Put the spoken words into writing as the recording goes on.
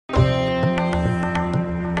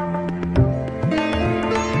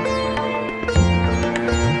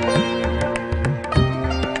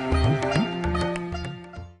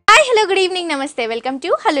good evening, namaste. Welcome to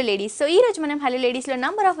Hello Ladies. So, ee roju manam Hello Ladies lo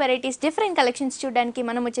number of varieties, different collections చూడడానికి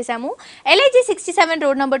మనం వచ్చేసాము LIG 67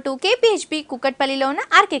 road number 2 KPHP కుక్కట్పల్లిలో ఉన్న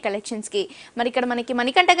RK collections కి. మరి ఇక్కడ మనకి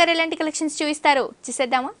మణికంఠ గారు ఎలాంటి కలెక్షన్స్ చూపిస్తారో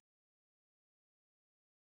చూసేద్దామా?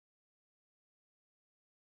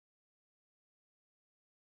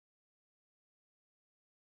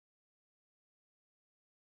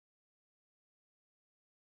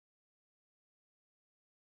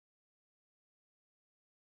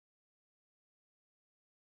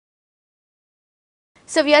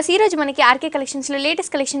 సో వ్యూయర్స్ ఈ రోజు మనకి ఆర్కే కలెక్షన్స్ లో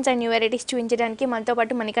latest collections and new varieties చూపించడానికి మనతో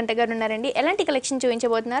పాటు మణికంఠ గారు ఉన్నారండి. ఎలాంటి కలెక్షన్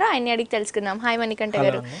చూపించబోతున్నారో ఆయన అడిగి తెలుసుకుందాం. హాయ్ మణికంఠ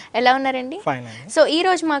గారు, ఎలా ఉన్నారండి? సో ఈ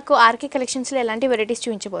రోజు మాకు ఆర్కే కలెక్షన్స్ లో ఎలాంటి వెరైటీస్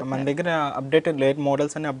చూపించబోతున్నారు? మన దగ్గర అప్డేటెడ్ లేట్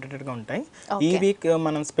మోడల్స్ అన్ని అప్డేటెడ్ గా ఉంటాయి. ఈ వీక్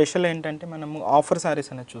మనం స్పెషల్ ఏంటంటే మనం ఆఫర్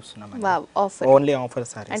సారీస్ అనేది చూస్తున్నాం. Wow, offer, only offer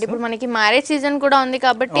saris. అంటే ఇప్పుడు మనకి మ్యారేజ్ సీజన్ కూడా ఉంది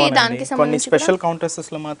కాబట్టి దానికి సంబంధించి కొన్ని స్పెషల్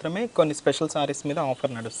కౌంటర్స్ లో మాత్రమే కొన్ని స్పెషల్ సారీస్ మీద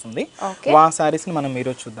ఆఫర్ నడుస్తుంది. ఆ సారీస్ ని మనం ఈ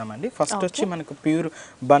రోజు చూద్దామండి. ఫస్ట్ వచ్చి మనకు ప్యూర్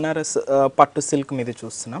బనారస్ పట్టు సిల్క్ మీద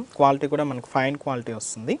చూస్తున్నాం. క్వాలిటీ కూడా మనకు ఫైన్ క్వాలిటీ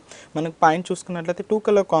వస్తుంది. మనకు పైన చూసుకున్నట్లయితే 2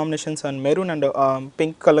 colour combinations and maroon and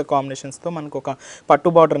pink colour combinations తో మనకు ఒక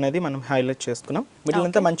పట్టు బార్డర్ అనేది మనం హైలైట్ చేసుకున్నాం. మిడిల్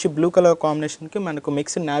అంతా మంచి బ్లూ కలర్ కాంబినేషన్ కి మనకు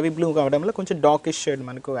మిక్స్డ్ నావీ బ్లూ కావడంలో కొంచెం డార్కిష్ షేడ్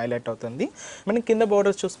మనకు హైలైట్ అవుతుంది. మనం కింద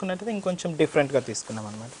బార్డర్స్ చూసుకున్నట్లయితే ఇంకొంచెం డిఫరెంట్ గా తీసుకున్నాం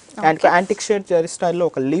అనమాట. అండ్ యాంటిక్ షేడ్ జరీ స్టైల్లో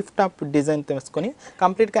ఒక లీఫ్ టాప్ డిజైన్ తీసుకొని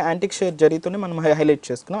కంప్లీట్ గా యాంటిక్ షేడ్ జరీతోనే మనం హైలైట్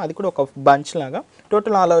చేసుకున్నాం. అది కూడా ఒక బంచ్ లాగా.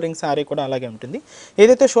 టోటల్ ఆల్ ఓవరింగ్ సారీ కూడా అలాగే ఉంటుంది.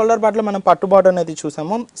 ఏదైతే షోల్డర్ బార్డర్ మనం పట్టు బార్డర్ అనేది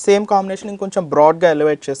చూసామో సేమ్ కాంబినేషన్ ఇంకొంచెం బ్రాడ్ గా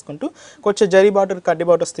ఎలివేట్ చేసుకుంటూ కొంచెం జరీ బార్డర్ కడ్డీ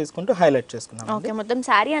బార్డర్స్ తీసుకుంటూ హైలైట్ చేసుకున్నాం. ఓకే, మొత్తం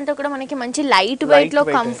సారీ అంతా కూడా మనకి మంచి లైట్ వెయిట్ లో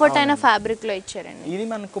కంఫర్ట్ అయిన ఫ్యాబ్రిక్ లో ఇచ్చారండి. ఇది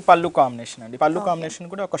మనకు పల్లు కాంబినేషన్ అండి. పల్లు కాంబినేషన్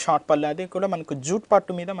కూడా ఒక షార్ట్ పల్లు, అది కూడా మనకు జూట్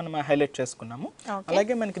పట్టు మీద మనం హైలైట్ చేసుకున్నాము.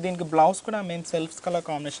 అలాగే మనకి దీనికి బ్లౌజ్ కూడా మేము సెల్ఫ్ కలర్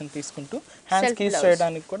కాంబినేషన్ తీసుకుంటూ హ్యాండ్స్ కి యూస్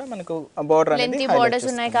చేయడానికి కూడా మనకు బోర్డర్ అనేది లెంతీ బోర్డర్స్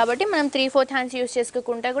ఉన్నాయి కాబట్టి మనం 3/4 హ్యాండ్స్ యూస్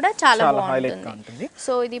చేసుకుంటే కూడా చాలా బాగుంటుంది.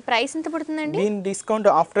 సో ఇది ప్రైస్ ఎంత పడుతుందండి? దీని డిస్కౌంట్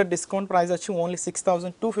ఆఫ్టర్ డిస్కౌంట్ ప్రైస్ వచ్చి ఓన్లీ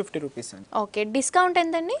 6250 రూపీస్ అండి. ఓకే, డిస్కౌంట్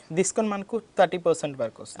ఎంతండి? డిస్కౌంట్ మనకు 30%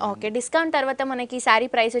 వరకు వస్తుంది. ఓకే, డిస్కౌంట్ తర్వాత మనకి సారీ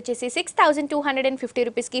ప్రైస్ వచ్చేసి 6250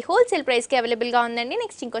 రూపీస్ కి హోల్సేల్ ప్రైస్ కి అవైలబుల్ గా ఉందండి.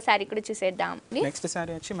 నెక్స్ట్ ఇంకో సారీ కూడా చూసేద్దాం. నెక్స్ట్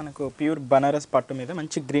సారీ వచ్చి మనకు ప్యూర్ బనారస్ పట్టు మీద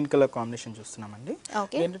మంచి గ్రీన్ కలర్ కాంబినేషన్ చూస్తున్నామండి.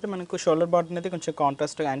 ఏంటంటే మనకు షోల్డర్ బార్డర్ అనేది కొంచెం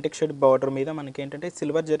కాంట్రాస్ట్ యాంటిక్ షేడ్ బార్డర్ మీద మనకి ఏంటంటే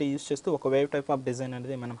సిల్వర్ జరీ యూస్ చేస్తూ ఒక వేవ్ టైప్ ఆఫ్ డిజైన్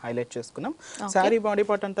అనేది మనం హైలైట్ చేసుకున్నాం. సారీ బాడీ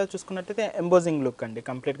పార్ట్ అంతా చూసుకున్నట్లయితే ఎంబోజింగ్ లుక్ అండి.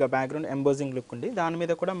 కంప్లీట్ గా బ్యాక్గ్రౌండ్ ఎంబోజింగ్ లుక్ ఉంది. దాని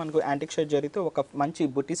మీద కూడా మనకు యాంటిక్ షేడ్ జరీతో ఒక మంచి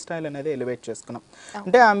బుటీ స్టైల్ అనేది ఎలివేట్ చేసుకున్నాం.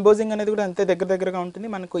 అంటే ఎంబోజింగ్ అనేది కూడా అంతే దగ్గరగా ఉంటుంది.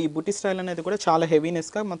 మనకు ఈ బుటీ స్టైల్ అనేది కూడా చాలా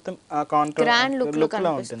హెవీనెస్ గా మొత్తం కాంట్రాస్ట్ లుక్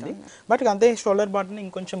లా ఉంటుంది. బట్ అదే షోల్డర్ బార్డర్ ని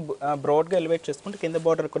ఇంకొంచెం బ్రాడ్ గా ఎలివేట్ చేసుకుంటూ కింద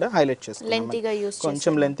బార్డర్ కూడా హైలైట్ చేసుకున్నాం.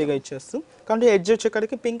 కొంచెం లెంతీగా ఇచ్చేస్తూ కాబట్టి ఎడ్జ్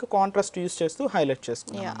వచ్చేకాడికి పింక్ కాంట్రాస్ట్ యూస్ చేస్తూ హైలైట్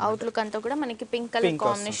చేసుకున్నాం. అవుట్ లుక్ అంతా కూడా మనకి పింక్ కలర్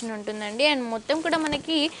కాంబినేషన్ ఉంటుందండి. అండ్ మొత్తం కూడా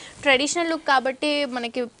మనకి ట్రెడిషనల్ లుక్ కాబట్టి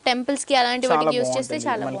మనకి టెంపుల్స్ కి అలాంటి వాటికి యూస్ చేస్తే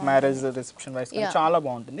చాలా బాగుంటుంది. మ్యారేజ్ రిసెప్షన్ వైస్ చాలా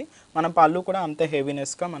బాగుంటుంది. మన పళ్ళు కూడా అంతే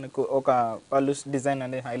హెవీనెస్ గా మనకు ఒక పళ్ళు డిజైన్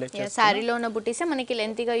అనేది హైలైట్ చేస్తాం. సారీలో ఉన్న బుటీస్ మనకి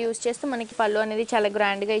లెంతీగా యూస్ చేస్తూ మనకి పళ్ళు అనేది చాలా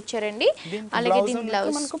గ్రాండ్ గా ఇచ్చారండి. అలాగే దీని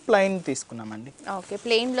బ్లౌజ్ మనకు ప్లెయిన్ తీసుకున్నామండి. ఓకే,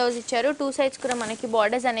 ప్లెయిన్ బ్లౌజ్ ఇచ్చారు. 2 సైడ్స్ కూడా మనకి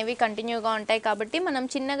బార్డర్స్ అనేవి కంటిన్యూగా ఉంటాయి కాబట్టి మనం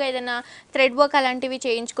చిన్నగా ఏదైనా థ్రెడ్ వర్క్ అలాంటివి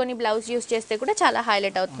చేయించుకొని బ్లౌజ్ యూస్ చేస్తే కూడా చాలా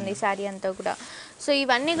హైలైట్ అవుతుంది సారీ అంతా కూడా. సో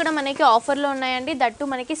ఇవన్నీ కూడా మనకి ఆఫర్లో ఉన్నాయండి. దట్టు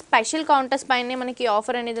మనకి స్పెషల్ కౌంటర్స్ పైనే మనకి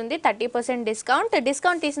ఆఫర్ అనేది ఉంది. 30%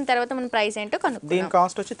 డిస్కౌంట్ తీసిన తర్వాత మన ప్రైస్ ఏంటో కనుక్కుందాం. దీని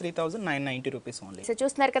కాస్ట్ వచ్చి 3990 రూపీస్ ఓన్లీ. సో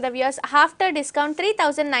చూస్తున్నారు కదా వ్యూయర్స్, ఆఫ్టర్ డిస్కౌంట్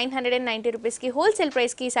 3990 రూపీస్ కి హోల్సేల్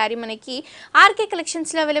ప్రైస్ కి ఈ సారీ మనకి ఆర్కే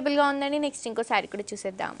కలెక్షన్స్ లో అవైలబుల్ గా ఉందండి. నెక్స్ట్ ఇంకో సారీ కూడా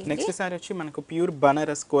చూసేద్దాం. నెక్స్ట్ సారీ వచ్చి మనకు ప్యూర్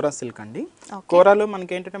బనారస్ కోరా సిల్క్ అండి. కోరాలో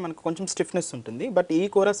మనకి ఏంటంటే మనకు కొంచెం స్టిఫ్నెస్ ఉంటుంది. బట్ ఈ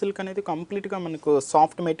కోరా సిల్క్ అనేది కంప్లీట్ గా మనకు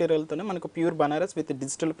సాఫ్ట్ మెటీరియల్ తోనే మనకు pure Banaras with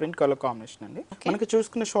digital print colour combination అండి. మనకి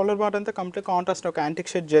చూసుకున్న షోల్డర్ బార్డర్ అంతా కంప్లీట్ కాంట్రాస్ట్ ఒక యాంటిక్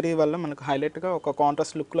షేడ్ జరీ వల్ల మనకు హైలైట్ గా ఒక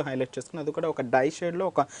కాంట్రాస్ట్ లుక్ లో హైలైట్ చేసుకున్నాం. అది కూడా ఒక డై షేడ్ లో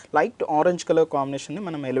ఒక లైట్ ఆరెంజ్ కలర్ కాంబినేషన్ ని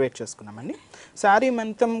మనం ఎలివేట్ చేసుకున్నామండి. సారీ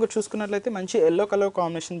మొత్తం చూసుకున్నట్లయితే మంచి ఎల్లో కలర్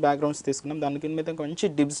కాంబినేషన్ బ్యాక్గ్రౌండ్స్ తీసుకున్నాం. దానికి మీద మంచి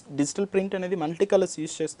డిజిటల్ ప్రింట్ అనేది మల్టీ కలర్స్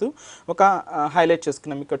యూస్ చేస్తూ ఒక హైలైట్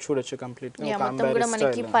చేసుకున్నాం. ఇక్కడ చూడొచ్చు కంప్లీట్ గా మొత్తం కూడా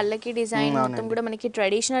మనకి పల్లకి డిజైన్ మొత్తం కూడా మనకి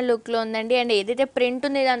ట్రెడిషనల్ లుక్ లో ఉందండి. అండ్ ఏదైతే ప్రింట్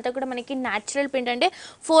ఉంది ఇదంతా కూడా మనకి నేచురల్ ప్రింట్, అంటే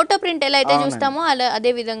ఫోటో ప్రింట్ ఎలా అయితే చూస్తామో అలా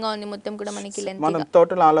అదే విధంగా ఉంది. మొత్తం కూడా మనకి లెంత్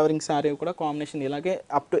టోటల్ ఆల్ ఓవరింగ్ సారీ కూడా కాంబినేషన్ ఇలాగే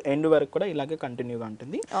అప్ టు ఎండ్ వరకు కూడా ఇలాగే కంటిన్యూగా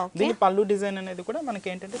ఉంటుంది. దీని పళ్ళు డిజైన్ అనేది కూడా మనకి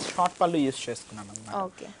ఏంటంటే షార్ట్ పళ్ళు యూస్ మిక్స్ చేసుకున్నాం అన్నమాట.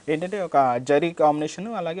 ఓకే. ఏంటంటే ఒక జరీ కాంబినేషన్,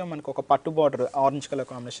 అలాగే మనకు ఒక పట్టు బార్డర్ ఆరెంజ్ కలర్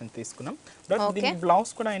కాంబినేషన్ తీసుకున్నాం. బట్ దీనికి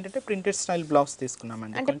బ్లౌజ్ కూడా ఏంటంటే ప్రింటెడ్ స్టైల్ బ్లౌజ్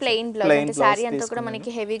తీసుకున్నామండి. అంటే ప్లెయిన్ బ్లౌజ్, అంటే సారీ అంతా కూడా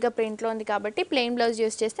మనకి హెవీగా ప్రింట్ లో ఉంది కాబట్టి ప్లెయిన్ బ్లౌజ్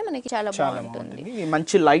యూస్ చేస్తే మనకి చాలా బాగుంటుంది. ఇది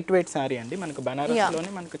మంచి లైట్ వెయిట్ సారీ అండి. మనకు బనారస్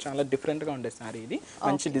లోనే మనకు చాలా డిఫరెంట్ గా ఉండే సారీ ఇది.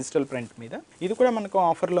 మంచి డిజిటల్ ప్రింట్ మీద. ఇది కూడా మనకు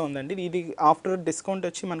ఆఫర్ లో ఉందండి. ఇది ఆఫ్టర్ డిస్కౌంట్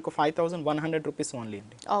వచ్చి మనకు 5100 రూపీస్ ఓన్లీ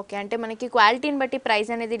అండి. ఓకే, అంటే మనకి క్వాలిటీని బట్టి ప్రైస్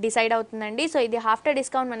అనేది డిసైడ్ అవుతుందండి. సో ఇది ఆఫ్టర్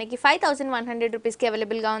డిస్కౌంట్ మనకి 5100 రూపీస్ కి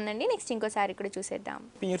అవైలబుల్ గా ఉందండి. నెక్స్ట్ ఇంకో సారీ కూడా చూసేద్దాం.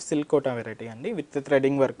 ప్యూర్ సిల్క్ కోటా వెరైటీ అండి, విత్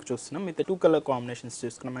థ్రెడింగ్ వర్క్ చూస్తున్నాం. విత్ 2 కలర్ కాంబినేషన్స్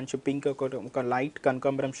చూసుకున్నాం. మంచి పింక్ ఒక లైట్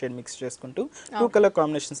కనకాంబరం షేడ్ మిక్స్ చేసుకుంటూ 2 కలర్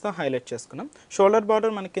కాంబినేషన్స్ తో హైలైట్ చేసుకున్నాం. షోల్డర్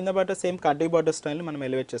బార్డర్ మన కింద బార్డర్ సేమ్ కడ్డీ బార్డర్ స్టైల్ మనం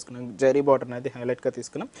ఎలివేట్ చేసుకున్నాం. జరీ బార్డర్ అనేది హైలైట్ గా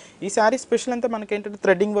తీసుకున్నాం. ఈ సారీ స్పెషల్ అంతా మనకి ఏంటంటే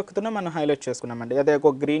థ్రెడింగ్ వర్క్ తో మనం హైలైట్ చేసుకున్నాం అండి. అదే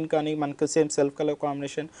ఒక గ్రీన్ కానీ మనకు same self colour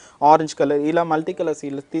combination, orange colour, ఇలా మల్టీ కలర్స్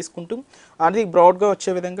ఇలా తీసుకుంటూ అది బ్రాడ్ గా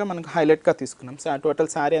వచ్చే విధంగా మనకు హైలైట్ గా తీసుకున్నాం. టోటల్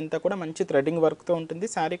సారీ అంతా కూడా మంచి థ్రెడింగ్ వర్క్ తో ఉంటుంది.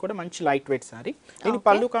 సారీ కూడా మంచి లైట్ వెయిట్ సారీ. దీని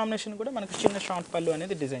పళ్ళు కాంబినేషన్ కూడా మనకు చిన్న షార్ట్ పళ్ళు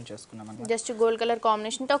అనేది డిజైన్ చేసుకున్నాం అన్నమాట. జస్ట్ గోల్డ్ కలర్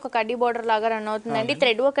కాంబినేషన్ తో ఒక కడ్డీ బార్డర్ లాగా రన్ అవుతుందండి.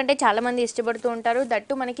 థ్రెడ్ వర్క్ అంటే చాలా మంది ఇష్టపడుతూ ఉంటారు.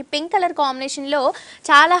 దట్టు మనకి పింక్ కలర్ కాంబినేషన్ లో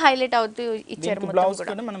చాలా హైలైట్ అవుతూ ఇచ్చారు. బ్లౌజ్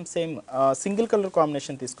కూడా మనం సేమ్ సింగిల్ కలర్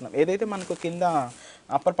కాంబినేషన్ తీసుకున్నాం. ఏదైతే మనకు కింద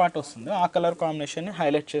అప్పర్ పార్ట్ వస్తుందో ఆ కలర్ కాంబినేషన్ ని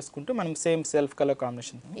హైలైట్ చేసుకుంటూ మనం same self colour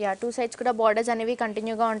combination. Yeah, 2 sides కూడా బార్డర్స్ అనేవి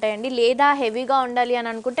కంటిన్యూగా ఉంటాయండి. లేదా హెవీగా ఉండాలి అని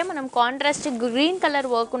అనుకుంటే మనం కాంట్రాస్ట్ గ్రీన్ కలర్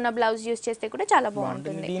వర్క్ ఉన్న బ్లౌజ్ యూస్ చేస్తే కూడా చాలా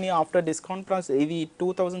బాగుంటుంది. దీని ఆఫ్టర్ డిస్కౌంట్ ప్రైస్ ఇది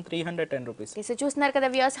 2310 రూపీస్. సో చూస్తున్నారు కదా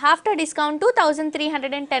వ్యూయర్స్, ఆఫ్టర్ డిస్కౌంట్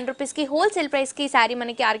 2310 రూపీస్ కి హోల్సేల్ ప్రైస్ కి సారీ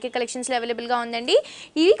మనకి ఆర్కే కలెక్షన్స్ లో అవైలబుల్ గా ఉందండి.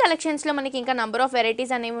 ఈ కలెక్షన్స్ లో మనకి ఇంకా నంబర్ ఆఫ్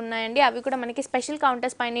వెరైటీస్ అనేవి ఉన్నాయండి. అవి కూడా మనకి స్పెషల్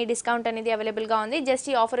కౌంటర్స్ పైన డిస్కౌంట్ అనేది అవైలబుల్ గా ఉంది. జస్ట్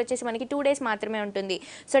ఈ ఆఫర్ వచ్చేసి మనకి 2 డేస్ మాత్రమే ఉంటుంది.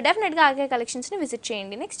 సో డెఫినెట్ గా ఆర్కే కలెక్షన్స్ ని విజిట్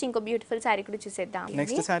చేయండి. నెక్స్ట్ ఇంకో బ్యూటిఫుల్ సారీ కూడా చూసేద్దాం.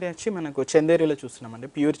 నెక్స్ట్ సారీ వచ్చి మనకు చందేరిలో చూస్తున్నామండి.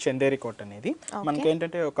 ప్యూర్ చందేరి కోట్ అనేది మనకి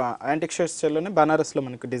ఏంటంటే ఒక యాంటిక్ షేడ్ స్టైల్ లోనే బనారస్ లో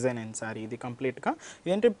మనకు డిజైన్ అయిన సారీ ఇది కంప్లీట్ గా.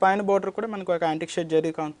 ఏంటంటే పైన బార్డర్ కూడా మనకు ఒక యాంటిక్ షేడ్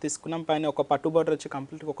జరీ తీసుకున్నాం. పైన ఒక పట్టు బార్డర్ వచ్చి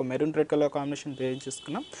కంప్లీట్ గా ఒక మెరూన్ రెడ్ కలర్ కాంబినేషన్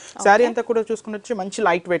చేసుకున్నాం. సారీ అంతా కూడా చూసుకున్నట్టు మంచి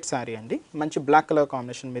లైట్ వెయిట్ సారీ అండి. మంచి బ్లాక్ కలర్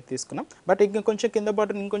కాంబినేషన్ మీద తీసుకున్నాం. బట్ ఇంకా కొంచెం కింద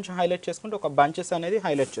బార్డర్ ఇంకొంచెం హైలైట్ చేసుకుంటూ ఒక బంచెస్ అనేది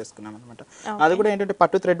హైలైట్ చేసుకున్నాం అనమాట. అది కూడా ఏంటంటే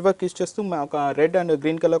పట్టు థ్రెడ్ వర్క్ యూస్ చేస్తూ ఒక red and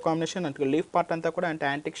green colour combination అంటే లీఫ్ పార్ట్ అంతా కూడా అంటే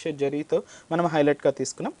యాంటిక్ షేడ్ జరీతో మనం హైలైట్ గా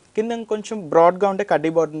తీసుకున్నాం. కింద కొంచెం బ్రాడ్ గా ఉంటే కడ్డీ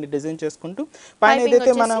బార్డర్ ని డిజైన్ చేసుకుంటూ పైన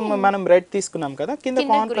ఏదైతే మనం రెడ్ తీసుకున్నాం కదా కింద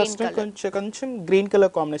కాంట్రాస్ట్ కొంచెం గ్రీన్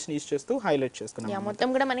కలర్ కాంబినేషన్ యూస్ చేస్తూ హైలైట్ చేసుకున్నాం. మొత్తం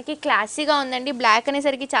కూడా మనకి క్లాసీగా ఉందండి. బ్లాక్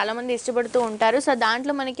అనేసరికి చాలా మంది ఇష్టపడుతూ ఉంటారు. సో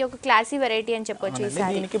దాంట్లో మనకి ఒక క్లాసీ వెరైటీ అని చెప్పొచ్చు.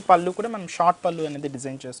 దీనికి పళ్ళు కూడా మనం షార్ట్ పళ్ళు అనేది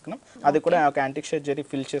డిజైన్ చేసుకున్నాం. అది కూడా ఒక యాంటిక్ షేడ్ జరీ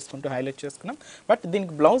ఫిల్ చేసుకుంటూ హైలైట్ చేసుకున్నాం. బట్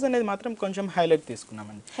దీనికి బ్లౌజ్ అనేది మాత్రం కొంచెం హైలైట్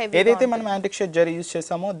తీసుకున్నామండి. ఏదైతే మనం యాంటిక్ షేడ్ జరీ యూస్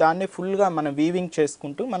చేసామో దాన్ని ఫుల్ గా మనం వీవింగ్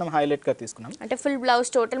చేసుకుంటూ మనం హైలైట్ గా తీసుకున్నాం. అంటే ఫుల్ బ్లౌజ్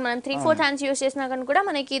టోటల్ మనం 3/4 హ్యాండ్స్ యూస్ చేసినా కానీ కూడా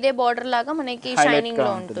మనకి ఇదే బార్డర్ లాగా మనకి షైనింగ్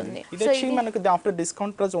లో ఉంటుంది. ఇది వచ్చి మనకి after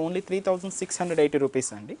discount price only 3680 rupees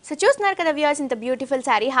అండి. సో చూస్తున్నారు కదా వ్యూయర్స్, ఇంత బ్యూటిఫుల్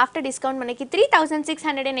సారీ ఆఫ్టర్ డిస్కౌంట్ మనకి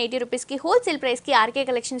 3680 రూపీస్ కి హోల్సేల్ ప్రైస్ కి ఆర్కే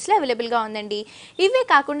కలెక్షన్స్ లో అవైలబుల్ గా ఉందండి. ఇవే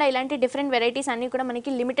కాకుండా ఇలాంటి డిఫరెంట్ వెరైటీస్ అన్ని కూడా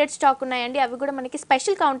మనకి లిమిటెడ్ స్టాక్ ఉన్నాయండి. అవి కూడా మనకి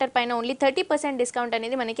స్పెషల్ కౌంటర్ పైన ఓన్లీ 30% డిస్కౌంట్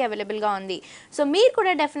అనేది మనకి అవైలబుల్ గా ఉంది. సో మీరు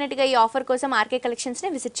కూడా డెఫినెట్ గా ఈ ఆఫర్ కోసం ఆర్కే కలెక్షన్స్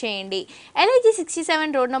ని విజిట్ చేయండి. LIG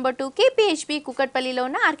 67 రోడ్ నెంబర్ 2 KPHP కుకట్పల్లిలో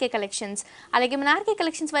ఉన్న ఆర్కే కలెక్షన్స్. అలాగే మన ఆర్కే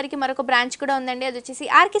కలెక్షన్స్ వారికి మరొక బ్రాంచ్ కూడా ఉందండి. అది వచ్చేసి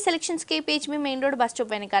RK selections KPHP main road bus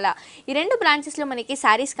stop వెనకాల. ఈ రెండు బ్రాంచెస్ లో మనకి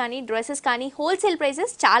సారీస్ కానీ డ్రెస్సెస్ కానీ హోల్సేల్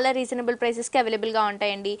ప్రైసెస్ చాలా రీజనబుల్ ప్రైసెస్ కి అవైలబుల్ గా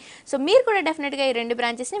ఉంటాయండి. సో మీరు కూడా డెఫినెట్ గా ఈ రెండు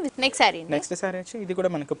బ్రాంచెస్ ని నెక్స్ట్ సారీ వచ్చి ఇది కూడా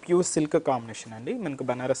మనకు ప్యూర్ సిల్క్ కాంబినేషన్ అండి. మనకు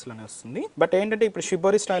బనారస్ లోనే వస్తుంది. బట్ ఏంటంటే ఇప్పుడు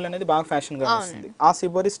షిబోరి స్టైల్ అనేది బాగా ఫ్యాషన్ గా వస్తుంది. ఆ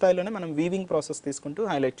షిబోరి స్టైల్ లోనే మనం వీవింగ్ ప్రాసెస్ తీసుకుంటూ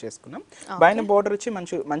హైలైట్ చేసుకున్నాం. పైన బార్డర్ వచ్చి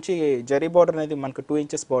మంచి జరీ బార్డర్ అనేది మనకు 2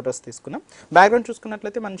 ఇంచెస్ బార్డర్స్ తీసుకున్నాం. బ్యాక్గ్రౌండ్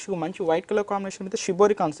చూసుకున్నట్లయితే మంచి వైట్ కలర్ కాంబినేషన్ మీద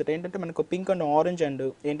షిబోరి కాన్సెప్ట్ ఏంటంటే మనకు పింక్ అండ్ ఆరెంజ్ అండ్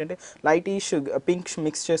ఏంటంటే లైటిష్ పింక్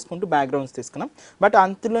మిక్స్ చేసుకుంటూ బ్యాక్గ్రౌండ్స్ తీసుకున్నాం. బట్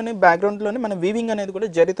అందులోనే బ్యాక్గ్రౌండ్ లోనే మనం వీవింగ్ అనేది కూడా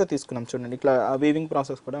జరీతో తీసుకున్నాం. చూడండి ఇట్లా వీవింగ్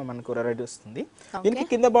ప్రాసెస్ కూడా మనకు రెడీ వస్తుంది. దీనికి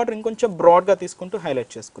కింద బార్డర్ ఇంకొంచెం బ్రాడ్ గా తీసుకుంటూ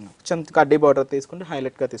హైలైట్ చేసుకున్నాం. కడ్డీ బార్డర్ తీసుకుంటూ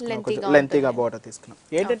హైలైట్ గా తీసుకున్నాం. కొంచెం లెంతీగా బార్డర్ తీసుకున్నాం.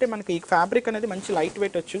 ఏంటంటే మనకి ఈ ఫ్యాబ్రిక్ అనేది మంచి లైట్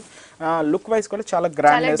వెయిట్ వచ్చు. లుక్ వైస్ కూడా చాలా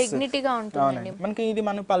గ్రాండ్నెస్ డిగ్నిటీగా ఉంటుంది. మనకి ఇది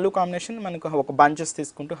మన పళ్ళు కాంబినేషన్ మనకు ఒక బంచెస్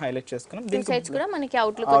తీసుకుంటూ హైలైట్ చేసుకున్నాం. దీని సైడ్స్ కూడా మనకి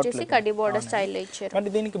అవుట్లుక్ వచ్చేసి కడ్డీ బార్డర్ స్టైల్ లో ఇచ్చారు.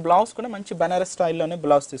 మరి దీనికి బ్లౌజ్ కూడా మంచి బనారస్ స్టైల్లోనే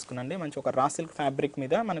బ్లౌజ్ తీసుకున్నాండి. మంచి ఒక రా సిల్క్ ఫ్యాబ్రిక్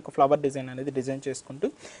మీద మనకు ఫ్లవర్ డిజైన్ అనేది డిజైన్ చేసుకుంటూ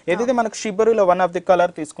ఏదైతే మనకు షిబోరిలో వన్ ఆఫ్ ది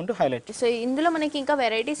కలర్ తీసుకుంటూ హైలైట్. సో ఇందులో మనకి ఇంకా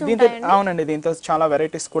వెరైటీస్ ఉంటాయండి. అవునండి, దీంతో చాలా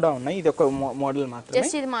వెరైటీస్ కూడా ఉన్నాయి. ఇది ఒక మోడల్ మాత్రమే.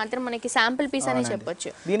 జస్ట్ ఇది మాత్రం మనకి శాంపుల్ పీస్ అని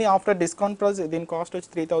చెప్పొచ్చు. దీని ఆఫ్టర్ డిస్కౌంట్ ప్రైస్ దీని కాస్ట్ వచ్చి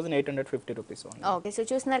 3850 రూపీస్. ఓకే, సో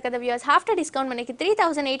చూస్తున్నారు కదా వ్యూయర్స్, ఆఫ్టర్ డిస్కౌంట్ మనకి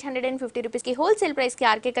 3850 రూపీస్ కి కి హోల్సేల్ ప్రైస్ కి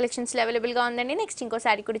ఆర్కే కలెక్షన్స్ లో అవైలబుల్ గా ఉందండి. నెక్స్ట్ ఇంకో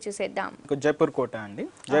సారీ కూడా చూసేద్దాం. జైపూర్ కోట అండి.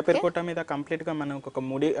 జైపూర్ కోట మీద కంప్లీట్ గా మనం ఒక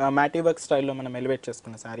ముడి మ్యాటీ వర్క్ స్టైల్లో మనం ఎలివేట్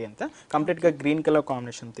చేసుకున్న సారీ అంతా కంప్లీట్ గా గ్రీన్ కలర్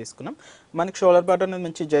కాంబినేషన్ తీసుకున్నాం. మనకి షోల్డర్ బార్డర్ అనేది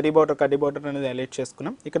మంచి జరీ బార్డర్ కడ్డీ బార్డర్ అనేది ఎలివేట్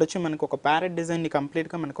చేసుకున్నాం. ఇక్కడ వచ్చి మనకు ఒక ప్యారెట్ డిజైన్ ని కంప్లీట్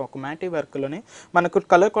గా మనకు ఒక మ్యాటీ వర్క్ లోనే మనకు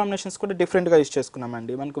కలర్ కాంబినేషన్స్ కూడా డిఫరెంట్ గా యూస్ చేసుకున్నాం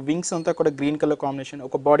అండి. మనకు వింగ్స్ అంతా కూడా గ్రీన్ కలర్ కాంబినేషన్,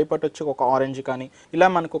 ఒక బాడీ పార్ట్ వచ్చి ఒక ఆరెంజ్ కానీ ఇలా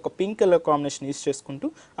మనకు ఒక పింక్ కలర్ కాంబినేషన్ యూస్ చేసుకుంటూ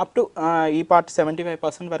అప్ టు ఈ పార్ట్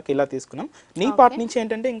 75% వరకు ఇలా తీసుకున్నాం. నీ పార్ట్ నుంచి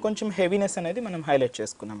ఏంటంటే ఇంకొంచెం హెవీనెస్ అనేది మనం హైలైట్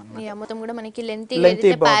చేసుకున్నాం అన్నమాట. మొత్తం కూడా మనకి లెంతీ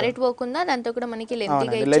ప్యారెట్ వర్క్ ఉందా, దాంతో కూడా మనకి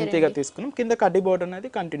లెంతీగా తీసుకున్నాం. కింద కడ్డీ బోర్డర్ అనేది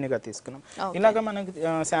కంటిన్యూగా తీసుకున్నాం. ఇలాగా మనకి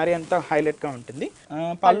శారీ అంతా హైలైట్ గా ఉంటుంది.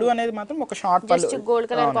 పళ్ళు అనేది మాత్రం ఒక షార్ట్ పళ్ళు గోల్డ్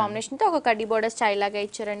కలర్ కాంబినేషన్ తో ఒక కడ్డీ బోర్డర్ స్టైల్ లాగా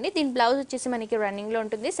ఇచ్చారండి. దీని బ్లౌజ్ వచ్చేసి మనకి రన్నింగ్ లో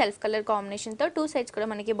ఉంటుంది. సెల్ఫ్ కలర్ కాంబినేషన్ తో టూ సైడ్స్ కూడా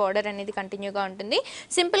మనకి బోర్డర్ అనేది కంటిన్యూగా ఉంటుంది.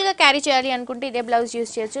 సింపుల్ గా క్యారీ చేయాలి అనుకుంటే ఇదే బ్లౌజ్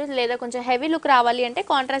యూస్ చేయొచ్చు, లేదా కొంచెం హెవీ లుక్ రావాలి అంటే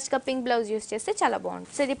కాంట్రాస్ట్ గా పింక్ బ్లౌజ్ యూస్ చేస్తే చాలా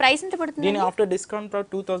బాగుంటుంది. సో ఇది ప్రైస్ ఎంత పడుతుంది? దీని after discount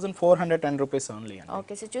 2410 rupees only.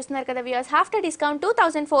 Okay, so చూస్తున్నారు కదా వ్యూయర్స్, ఆఫ్టర్ డిస్కౌంట్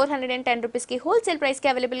 2410 రూపీస్ కి హోల్సేల్ ప్రైస్ కి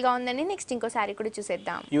అవైలబుల్ గా ఉందండి. నెక్స్ట్ ఇంకో సారీ కూడా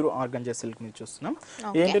చూసేద్దాం. ప్యూర్ ఆర్గంజా సిల్క్ మీద చూస్తున్నాం.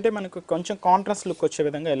 ఏంటంటే మనకు కొంచెం కాంట్రాస్ట్ లుక్ వచ్చే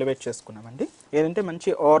విధంగా ఎలివేట్ చేసుకున్నామండి. ఏదంటే మంచి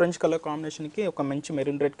ఆరెంజ్ కలర్ కాంబినేషన్ కి ఒక మంచి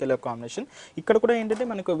మెరూన్ రెడ్ కలర్ కాంబినేషన్. ఇక్కడ కూడా ఏంటంటే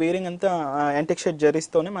మనకు వేరింగ్ అంతా యాంటిక్ షేడ్ జరీస్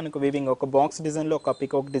తోనే మనకు వీవింగ్ ఒక బాక్స్ డిజైన్ లో ఒక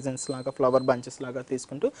పికాక్ డిజైన్స్ లాగా ఫ్లవర్ బంచెస్ లాగా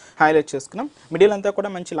తీసుకుంటూ హైలైట్ చేసుకున్నాం. మిడిల్ అంతా కూడా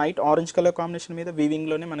మంచి లైట్ ఆరెంజ్ కలర్ కాంబినేషన్ మీద వీవింగ్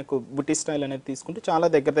లోనే మనకు బుటీ స్టైల్ అనేది తీసుకుంటూ చాలా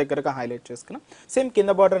దగ్గరగా హైలైట్ చేసుకున్నాం. సేమ్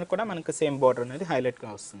కింద బార్డర్ కూడా మనకు సేమ్ బార్డర్ అనేది హైలైట్ గా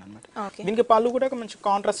వస్తుంది అనమాట. దీనికి పళ్ళు కూడా మంచి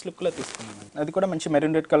కాంట్రాస్ట్ లుక్ లో తీసుకున్నాం. అది కూడా మంచి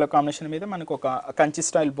మెరూన్ రెడ్ కలర్ కాంబినేషన్ మీద మనకు ఒక కంచి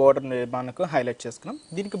స్టైల్ బార్డర్ మనకు హైలైట్ చేసుకున్నాం.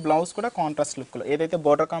 దీనికి బ్లౌజ్ కూడా కాంట్రాస్ట్ లుక్ లో ఏదైతే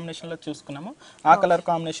బార్డర్ కాంబినేషన్ లో చూసుకున్నామో ఆ కలర్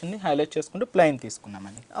కాంబినేషన్ ని హైలైట్ చేసుకుంటూ ప్లెయిన్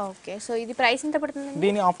తీసుకున్నామండి. ఓకే, సో ఇది ప్రైస్ ఎంత పడుతుంది?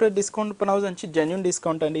 దీని ఆఫ్టర్ డిస్కౌంట్ ప్రైస్ వచ్చి జెన్యూన్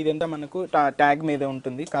డిస్కౌంట్ అండి. ఇదంతా మనకు ట్యాగ్ మీద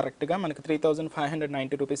ఉంటుంది. కరెక్ట్ గా మనకు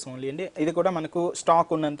 3590 రూపీస్ ఓన్లీ అండి. ఇది కూడా మనకు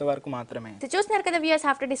స్టాక్ ఉన్నంత వరకు మాత్రమే. చూస్తున్నారు కదా వ్యూయర్స్,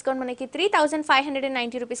 ఆఫ్టర్ డిస్కౌంట్ మనకి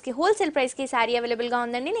 3590 రూపీస్ కి హోల్సేల్ ప్రైస్ కి సారీ అవైలబుల్ గా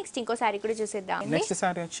ఉందండి. నెక్స్ట్ ఇంకో సారీ కూడా చూసేద్దాం. నెక్స్ట్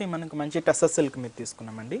సారీ వచ్చి మనకు మంచి టసర్ సిల్క్ మీద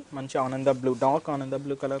తీసుకున్నామండి. మంచి ఆనంద బ్లూ, డార్క్ ఆనంద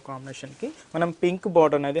బ్లూ కలర్ కాంబినేషన్ కి మనం పింక్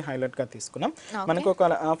బార్డర్ అనేది హైలైట్ గా తీసుకున్నాం. మనకు ఒక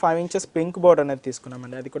 5 ఇంచెస్ పింక్ బార్డర్ అనేది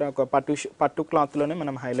తీసుకున్నామండి. అది కూడా ఒక పట్టు క్లాత్ లోనే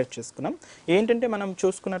మనం హైలైట్ చేసుకున్నాం. ఏంటంటే మనం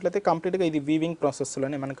చూసుకున్నట్లయితే కంప్లీట్ గా ఇది వీవింగ్ ప్రాసెస్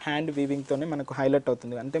లోనే మనకు హ్యాండ్ వీవింగ్ తోనే మనకు హైలైట్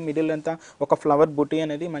అవుతుంది. అంటే మిడిల్ అంతా ఒక ఫ్లవర్ బుటీ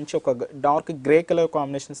అనేది మంచి ఒక డార్క్ గ్రే కలర్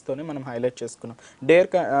కాంబినేషన్స్ తోనే మనం హైలైట్ చేసుకున్నాం.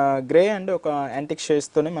 గ్రే అండ్ ఒక యాంటిక్ షేడ్స్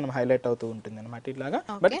తోనే మనం హైలైట్ అవుతూ ఉంటుంది అనమాట ఇలాగా.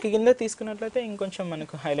 బట్ కింద తీసుకున్నట్లయితే ఇంకొంచెం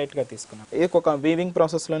మనకు హైలైట్ గా తీసుకున్నాం. ఇది ఒక వీవింగ్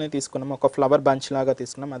ప్రాసెస్ లోనే తీసుకున్నాం. ఒక ఫ్లవర్ బంచ్ లాగా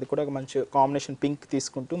తీసుకున్నాం. అది కూడా మంచి కాంబినేషన్ పింక్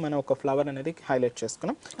తీసుకుంటూ మనం ఒక ఫ్లవర్ అనేది హైలైట్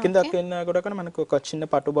చేసుకున్నాం. కింద కూడా మనకు ఒక చిన్న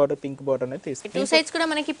పట్టు బార్డర్ పింక్ బార్డర్ అనేది తీసుకున్నాం. టూ సైడ్స్ కూడా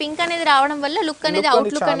మనకి పింక్ అనేది రావడం వల్ల లుక్ అనేది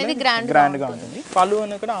అవుట్ లుక్ అనేది గ్రాండ్ గా ఉంటుంది. పళ్ళు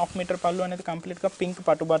అనేది కూడా 1/2 మీటర్ పళ్ళు అనేది కంప్లీట్ గా పింక్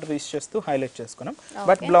పట్టు బార్డర్ యూస్ చేస్తూ హైలైట్ చేసుకున్నాం.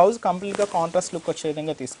 బట్ బ్లౌజ్ కంప్లీట్ గా కాంట్రాస్ట్ లుక్ వచ్చే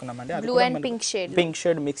విధంగా తీసుకున్నాం అండి. Blue and pink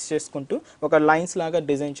shade mix చేసుకుంటూ ఒక లైన్స్ లాగా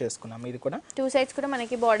డిజైన్ చేసుకున్నాం. ఇది కూడా టూ సైడ్స్ కూడా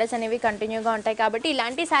మనకి బార్డర్స్ అనేవి కంటిన్యూగా ఉంటాయి కాబట్టి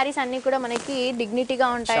ఇలాంటి సారీస్ అన్ని కూడా మనకి డిగ్నిటీగా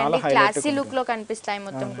ఉంటాయండి, క్లాసీ లుక్ లో కనిపిస్తాయి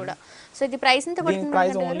మొత్తం కూడా. సో ఇది ప్రైస్ ఎంత పడుతుంది?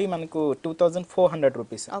 ప్రైస్ ఓన్లీ మనకు 2400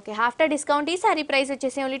 రూపీస్. ఓకే, ఆఫ్టర్ డిస్కౌంట్ ఈ సారీ ప్రైస్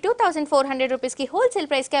వచ్చేసి ఓన్లీ 2400 రూపీస్ కి హోల్సేల్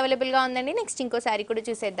ప్రైస్ కి అవైలబుల్ గా ఉందండి. నెక్స్ట్ ఇంకో సారీ కూడా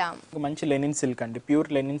చూసేద్దాం. మంచి లెనిన్ సిల్క్ అండి. ప్యూర్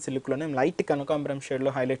లెనిన్ సిల్క్ లోనే లైట్ కనకాంబరం షేడ్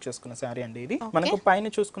లో హైలైట్ చేసుకున్న సారీ అండి. ఇది మనకు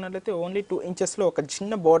పైన చూసుకున్నట్లయితే ఓన్లీ 2 ఇంచెస్ లో ఒక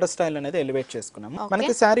చిన్న బోర్డర్ స్టైల్ అనేది ఎలివేట్ చేసుకున్నాం.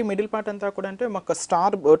 మనకి సారీ మిడిల్ పార్ట్ అంతా కూడా అంటే ఒక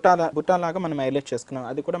స్టార్ బుటా లాగా మనం హైలైట్ చేసుకున్నాం.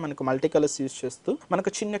 అది కూడా మనకు మల్టీ కలర్స్ యూస్ చేస్తూ మనకు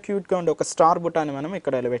చిన్న క్యూట్ గా ఉండే ఒక స్టార్ బుటాని మనం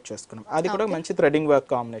ఇక్కడ ఎలివేట్ చేసుకున్నాం. అది కూడా మంచి థ్రెడింగ్ వర్క్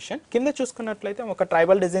కాంబినేషన్. కింద చూసుకున్నట్లయితే ఒక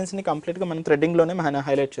ట్రైబల్ డిజైన్స్ ని కంప్లీట్ గా మనం థ్రెడింగ్ లోనే మనం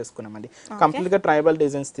హైలైట్ చేసుకున్నాం అండి. కంప్లీట్ గా ట్రైబల్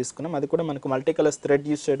డిజైన్స్ తీసుకున్నాం. అది కూడా మనకు మల్టీ కలర్స్ థ్రెడ్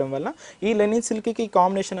యూస్ చేయడం వల్ల ఈ లెనిన్ సిల్క్ కి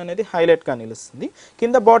కాంబినేషన్ అనేది హైలైట్ గా నిలుస్తుంది.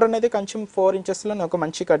 కింద బార్డర్ అనేది కొంచెం 4 ఇంచెస్ లో ఒక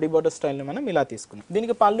మంచి కడ్డీ బార్డర్ స్టైల్ ని మనం ఇలా తీసుకున్నాం.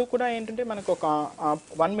 దీనికి పళ్ళు కూడా ఏంటంటే మనకు ఒక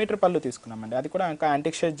 1 మీటర్ పళ్ళు తీసుకున్నాం అండి. అది కూడా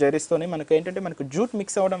యాంటిక్ షేడ్ జరీస్ తోని మనకు ఏంటంటే మనకు జూట్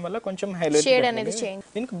మిక్స్ అవడం వల్ల కొంచెం హైలైట్ అనేది.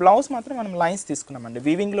 దీనికి బ్లౌజ్ మాత్రం మనం లైన్స్ తీసుకున్నాం అండి.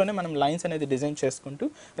 వీవింగ్ లోనే మనం లైన్స్ అనేది డిజైన్ చేసుకుంటూ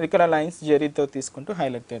ఇక్కడ లైన్స్ జరీతో తీసుకుంటూ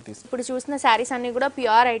హైలైట్ తీసుకుంటాం. ఇప్పుడు చూసిన సారీస్ అన్ని కూడా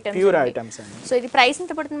ప్యూర్ ఐటమ్స్ అండి. సో ఇది ప్రైస్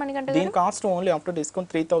ఎంత పడుతుంది మనకంటే? దీని cost only after discount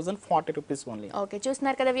 3040 rupees only. Okay,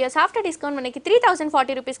 చూస్తున్నారు కదా వ్యూయర్స్, ఆఫ్టర్ డిస్కౌంట్ మనకి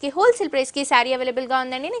 3040 రూపీస్ కి హోల్సేల్ ప్రైస్ కి సారీ అవైలబుల్ గా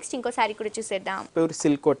ఉందండి. నెక్స్ట్ ఇంకో సారీ కూడా చూసేద్దాం. ప్యూర్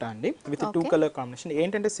సిల్క్ కోట అండి విత్ 2 కలర్ కాంబినేషన్.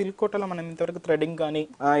 ఏంటంటే సిల్క్ కోటలో మనం ఇంతవరకు థ్రెడింగ్ కానీ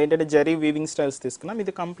ఏంటంటే జరీ వీవింగ్ స్టైల్స్ తీసుకున్నాం.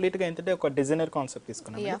 ఇది కంప్లీట్ గా ఏంటంటే ఒక డిజైనర్ కాన్సెప్ట్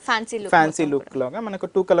తీసుకున్నాం. ఫ్యాన్సీ లుక్ లాగా మనకు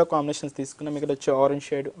 2 కలర్ కాంబినేషన్స్ తీసుకున్నాం. ఇక్కడ వచ్చి ఆరెంజ్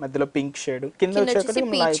షేడ్, మధ్యలో పింక్ షేడ్, కింద వచ్చి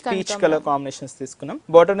పీచ్ కలర్ కాంబినేషన్స్ తీసుకున్నాం.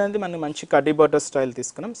 బార్డర్ అనేది మనం మంచి కడ్డీ బార్డర్ స్టైల్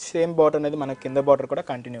తీసుకున్నాం. సేమ్ సేమ్ బార్డర్ అనేది మన కింద బార్డర్ కూడా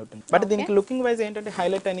కంటిన్యూ అవుతుంది. బట్ దీనికి లుకింగ్ వైజ్ ఏంటంటే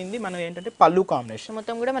హైలైట్ అనేది మనం ఏంటంటే పళ్ళు కాంబినేషన్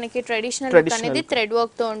మొత్తం కూడా మనకి ట్రెడిషనల్ లుక్ అనేది థ్రెడ్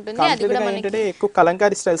వర్క్ తో ఉంటుంది. అది కూడా మనకి ఏంటంటే ఎక్కువ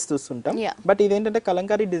కలంకారీ స్టైల్స్ చూస్తుంటాం, బట్ ఇదేంటంటే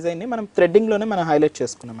కలంకారీ డిజైన్ ని మనం థ్రెడ్డింగ్ లోనే మనం హైలైట్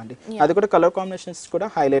చేసుకున్నామండి. అది కూడా కలర్ కాంబినేషన్స్ కూడా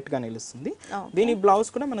హైలైట్ గా నిలుస్తుంది. దీని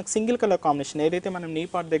బ్లౌజ్ కూడా మనకు సింగిల్ కలర్ కాంబినేషన్, ఏదైతే మనం నీ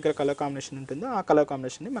పార్ట్ దగ్గర కలర్ కాంబినేషన్ ఉంటుందో ఆ కలర్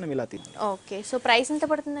కాంబినేషన్ ని మనం ఇలా తీసుకుంటాం. ఓకే, సో ప్రైస్ ఎంత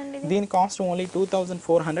పడుతుందండి? దీని కాస్ట్ ఓన్లీ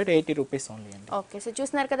 2480 రూపీస్ ఓన్లీ అండి. ఓకే, సో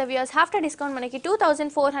చూస్తున్నారు కదా వ్యూయర్స్, ఆఫ్టర్ డిస్కౌంట్ మనకి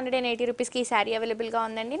 2480 రూపీస్ కి ఈ సారీ అవైలబుల్ గా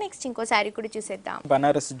ఉందండి. నెక్స్ట్ ఇంకో సారీ కూడా చూసేద్దాం.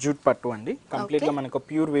 బనారస్ జూట్ పట్టు అండి, కంప్లీట్ గా మనకు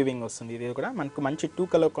ప్యూర్ వీవింగ్ వస్తుంది. ఇది కూడా మనకు మంచి 2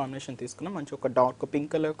 కలర్ కాంబినేషన్ తీసుకున్నాం. మంచి ఒక డార్క్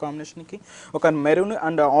పింక్ కలర్ కాంబినేషన్ కి ఒక maroon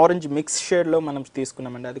and orange mix shade లో మనం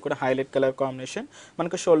తీసుకున్నామండి. అది కూడా హైలైట్ కలర్ కాంబినేషన్.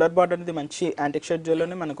 మనకు షోల్డర్ బార్డర్ అనేది మంచి యాంటిక్ షేడ్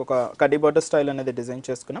లోనే మనకు ఒక కడ్డీ బార్డర్ స్టైల్ అనేది డిజైన్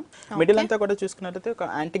చేసుకున్నాం. మిడిల్ అంతా కూడా చూసుకున్నట్లయితే ఒక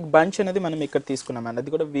యాంటిక్ బంచ్ అనేది మనం ఇక్కడ తీసుకున్నాం అండి.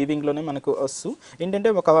 అది కూడా వీవింగ్ లోనే మనకు వస్తూ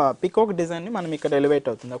ఏంటంటే ఒక పికాక్ డిజైన్ ని మనం ఇక్కడ ఎలివేట్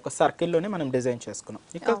అవుతుంది. ఒక సర్కిల్ లోనే మనం డిజైన్ చేసుకున్నాం.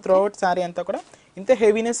 ఇక్కడ త్రూఅవుట్ సారీ అంతా కూడా ఇంత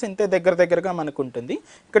హెవీనెస్ ఇంత దగ్గరగా మనకు ఉంటుంది.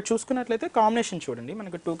 ఇక్కడ చూసుకున్నట్లయితే కాంబినేషన్ చూడండి,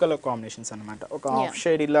 మనకు 2 కలర్ కాంబినేషన్స్ అన్నమాట. ఒక హాఫ్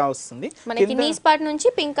షేడ్ ఇలా వస్తుంది, మనకి నీస్ పార్ట్ నుంచి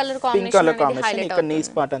పింక్ కలర్ కాంబినేషన్, ఇక్కడ నీస్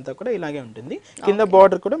పార్ట్ అంతా కూడా ఇలాగే ఉంటుంది. కింద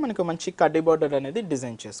బార్డర్ కూడా మనకు మంచి కడ్డీ బార్డర్ అనేది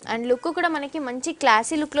డిజైన్ చేసుకున్నాం. అండ్ లుక్ కూడా మనకి మంచి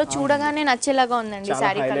క్లాసీ లుక్ లో చూడగానే నచ్చేలాగా ఉందండి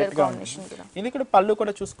సారీ కలర్ కాంబినేషన్ కూడా. ఇది కూడా పళ్ళు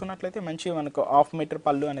కూడా చూసుకున్నట్లయితే మంచి మనకు హాఫ్ మీటర్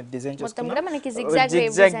పళ్ళు అనేది డిజైన్ చేసుకున్నాం. మొత్తం కూడా మనకి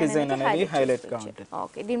జిగ్జాగ్ డిజైన్ అనేది హైలైట్ గా ఉంటుంది.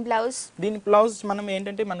 ఓకే, దీని బ్లౌజ్ మనం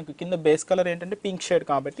ఏంటంటే మనకు కింద బేస్ కలర్ ఏంటంటే పింక్ షేడ్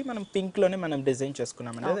కాబట్టి మనం పింక్ లోనే మనం డిజైన్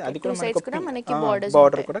చేసుకున్నాం అనేది. అది కూడా మనకి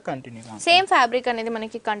బార్డర్ కూడా కంటిన్యూ సేమ్ ఫ్యాబ్రిక్ అనేది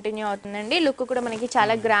మనకి కంటిన్యూ అవుతుందండి. లుక్ కూడా మనకి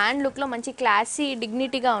చాలా గ్రాండ్ లుక్ లో మంచి క్లాసీ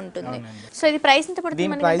డిగ్నిటీగా ఉంటుంది. సో ఇది ప్రైస్ ఎంత పడుతుంది?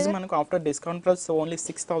 దీని ప్రైస్ మనకు after discount price only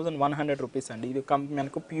 6100 rupees అండి. ఇది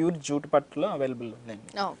మనకు ప్యూర్ జూట్ పట్టులో అవైలబుల్ ఉంది.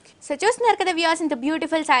 ఓకే, సో చూస్తున్నారు కదా వ్యూయర్స్, ఇంత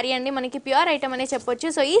బ్యూటిఫుల్ సారీ అండి, మనకి ప్యూర్ ఐటమ్ అనే చెప్పొచ్చు.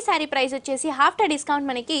 సో ఈ సారీ ప్రైస్ వచ్చేసి ఆఫ్టర్ డిస్కౌంట్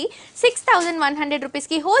మనకి 6100 రూపీస్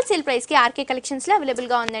కి హోల్సేల్ ప్రైస్ కి ఆర్కే కలెక్షన్స్ లో అవైలబుల్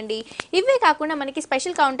గా ఉందండి. ఇవే కాకుండా మనకి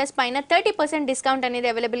స్పెషల్ కౌంటర్స్ పైన 30% డిస్కౌంట్ అనేది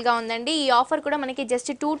అవైలబుల్ గా ఉందండి. ఈ ఆఫర్ కూడా మనకి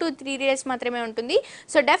జస్ట్ 2 to 3 డేస్ మాత్రమే ఉంటుంది.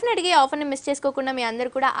 సో డెఫినెట్ గా ఈ ఆఫర్ ని మిస్ చేసుకోకుండా మీ అందరూ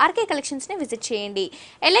కూడా ఆర్కే కలెక్షన్స్ ని విజిట్ చేయండి.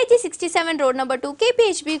 LIG 67 రోడ్ నెంబర్ 2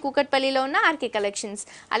 KPHB కూకట్పల్లిలో ఉన్న ఆర్కే కలెక్షన్స్.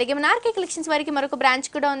 అలాగే మన ఆర్కే కలెక్షన్స్ వారికి మరొక బ్రాంచ్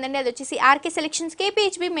కూడా ఉందండి, అది వచ్చేసి RK selections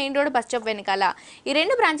KPHB main road bus stop వెనకాల. ఈ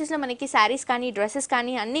రెండు బ్రాంచెస్ లో మనకి సారీస్ కానీ డ్రెస్సెస్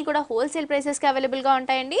కానీ అన్ని కూడా హోల్సేల్ ప్రైసెస్ కి అవైలబుల్ గా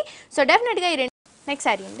ఉంటాయండి. సో డెఫినెట్ గా ఈ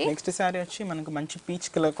నెక్స్ట్ సారీ వచ్చి మనకు మంచి పీచ్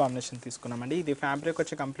కలర్ కాంబినేషన్ తీసుకున్నామండి. ఇది ఫ్యాబ్రిక్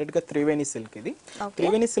వచ్చి కంప్లీట్ గా త్రివేణి సిల్క్. ఇది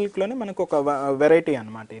త్రివేణి సిల్క్ లోనే మనకు ఒక వెరైటీ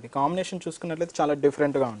అన్నమాట. ఇది కాంబినేషన్ చూసుకున్నట్లయితే చాలా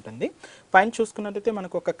డిఫరెంట్ గా ఉంటుంది. పైన చూసుకున్నట్లయితే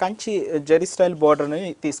మనకు ఒక కంచి జరీ స్టైల్ బార్డర్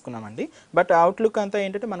అనేది తీసుకున్నామండి. బట్ అవుట్లుక్ అంతా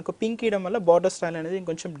ఏంటంటే మనకు పింక్ ఇయడం వల్ల బార్డర్ స్టైల్ అనేది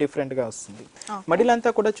ఇంకొంచెం డిఫరెంట్ గా వస్తుంది. మిడిల్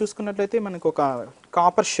అంతా కూడా చూసుకున్నట్లయితే మనకు ఒక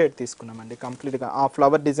కాపర్ షేడ్ తీసుకున్నామండి. కంప్లీట్ గా ఆ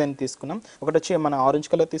ఫ్లవర్ డిజైన్ తీసుకున్నాం. ఒకటి వచ్చి మన ఆరెంజ్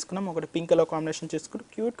కలర్ తీసుకున్నాం, ఒకటి పింక్ కలర్ కాంబినేషన్ చేసుకుని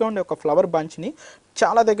క్యూట్ గా ఉండే ఒక ఫ్లవర్ బంచ్ ని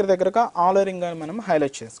చాలా దగ్గరగా ఆల్ ఓవరింగ్ గా మనం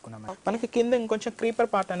హైలైట్ చేసుకున్నాం. మనకి కింద ఇంకొంచెం క్రీపర్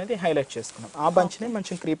పార్ట్ అనేది హైలైట్ చేసుకున్నాం. ఆ బంచ్ ని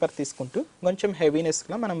మంచి క్రీపర్ తీసుకుంటూ కొంచెం హెవీనెస్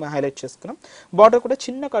గా మనం హైలైట్ చేసుకున్నాం. బార్డర్ కూడా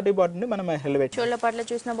చిన్న కడ్డీ బార్డర్ ని మనం హైలైట్ పార్ట్లో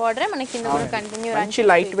చూసిన బార్డర్ మనకి కింద కూడా కంటిన్యూ మంచి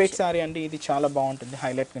లైట్ వెయిట్ సారీ అండి. ఇది చాలా బాగుంటుంది,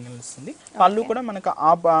 హైలైట్ గా నిలుస్తుంది. పళ్ళు కూడా మనకు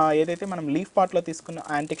ఏదైతే మనం లీఫ్ పార్ట్ లో తీసుకున్న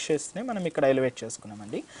యాంటిక్ షేడ్స్ ని మనం ఇక్కడ ఎలివేట్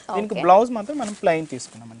చేసుకున్నామండి. దీనికి బ్లౌజ్ మాత్రం మనం ప్లెయిన్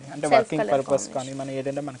తీసుకున్నామండి. అంటే వర్కింగ్ పర్పస్ కానీ మనం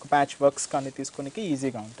ఏదైనా మనకు ప్యాచ్ వర్క్స్ కానీ తీసుకునేకి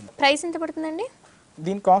ఈజీగా ఉంటుంది. ప్రైస్ ఎంత పడుతుందండి?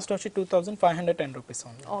 దీని కాస్ట్ వచ్చి 2510 రూపీస్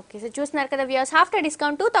ఉంది. ఓకే, సో చూస్తున్నారు కదా వ్యూయర్స్, ఆఫ్టర్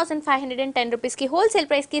డిస్కౌంట్ 2510 రూపీస్ కి హోల్సేల్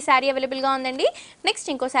ప్రైస్ కి సారీ అవైలబుల్ గా ఉందండి. నెక్స్ట్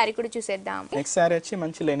ఇంకో సారీ కూడా చూసేద్దాం. నెక్స్ట్ సారీ వచ్చి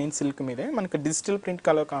మంచి లెనిన్ సిల్క్ మీదే మనకి డిజిటల్ ప్రింట్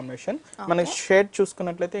కలర్ కాంబినేషన్. మనకి షేడ్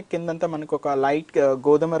చూసుకున్నట్లయితే కిందంతా మనకు ఒక లైట్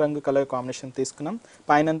గోధుమ రంగు కలర్ కాంబినేషన్ తీసుకున్నాం.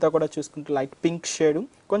 పైనంతా కూడా చూసుకుంటే లైట్ పింక్ షేడ్,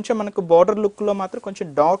 కొంచెం మనకు బార్డర్ లుక్ లో మాత్రం కొంచెం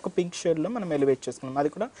డార్క్ పింక్ షేడ్ లో మనం ఎలివేట్ చేసుకున్నాం. అది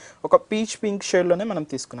కూడా ఒక పీచ్ పింక్ షేడ్ లోనే మనం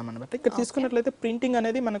తీసుకున్నాం అనమాట. ఇక్కడ తీసుకున్నట్లయితే ప్రింటింగ్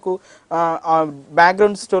అనేది మనకు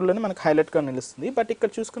బ్యాక్గ్రౌండ్ స్టోర్ లోనే మనకు హైలైట్ గా నిలుస్తుంది. బట్ ఇక్కడ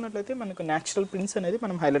చూసుకున్నట్లయితే మనకు నేచురల్ ప్రింట్స్ అనేది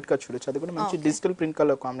మనం హైలైట్ గా చూడొచ్చు. అది కూడా మంచి డిజిటల్ ప్రింట్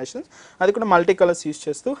కలర్ కాంబినేషన్. అది కూడా మల్టీ కలర్స్ యూస్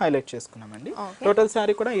చేస్తూ హైలైట్ చేసుకున్నామండి. టోటల్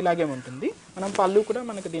సారీ కూడా ఇలాగే ఉంటుంది. మనం పళ్ళు కూడా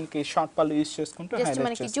మనకి దీనికి షార్ట్ పళ్ళు యూస్ చేసుకుంటూ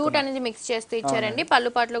మనకి జూట్ అనేది మిక్స్ చేస్తూ ఇచ్చారండి.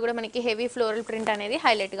 పళ్ళు పాటలో కూడా మనకి హెవీ ఫ్లోరల్ ప్రింట్ అనేది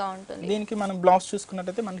హైలైట్ గా ఉంటుంది. దీనికి మనం బ్లౌజ్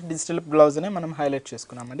చూసుకున్నట్లయితే మనకి డిజిటల్ బ్లౌజ్ నే మనం హైలైట్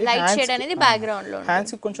చేసుకున్నామండి. లైట్ షేడ్ అనేది బ్యాక్గ్రౌండ్ లో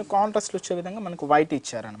హ్యాండ్స్ కి కొంచెం కాంట్రాస్ట్ వచ్చే విధంగా మనకు వైట్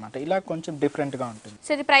ఇచ్చారన్నమాట. ఇలా కొంచెం డిఫరెంట్ గా ఉంటుంది.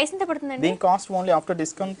 సో ఇది ప్రైస్ ఎంత పడుతుందండి? దీని cost only after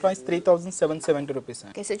discount price 3770 rupees.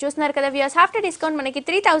 Okay, so చూస్తున్నారు కదా వ్యూయర్స్, ఆఫ్టర్ డిస్కౌంట్ మనకి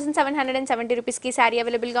 3770 రూపీస్ కి సారీ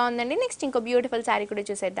అవైలబుల్ గా ఉందండి. నెక్స్ట్ ఇంకో బ్యూటిఫుల్ సారీ కూడా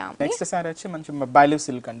చూసేద్దాం. నెక్స్ట్ సారీ వచ్చి మంచి బైలు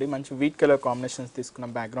సిల్క్ అండి. మంచి వీట్ కలర్ కాంబినేషన్స్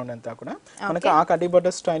తీసుకున్నాం. బ్యాక్గ్రౌండ్ అంతా కూడా మనకి ఆ కడ్డీ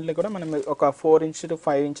బార్డర్ స్టైల్ లో కూడా మనం ఒక 4 ఇంచ్ to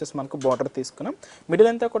 5 ఇంచెస్ మనకు బార్డర్ తీసుకున్నాం.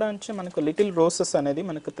 మిడిల్ అంతా కూడా వచ్చి మనకు లిటిల్ రోసెస్ అనేది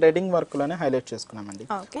మనకు థ్రెడింగ్ వర్క్ లోనే హైలైట్ చేసుకున్నామండి.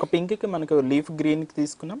 ఒక పింక్ కి మనకు లీఫ్ గ్రీన్ కి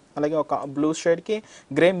తీసుకున్నాం. అలాగే ఒక బ్లూ షేడ్ కి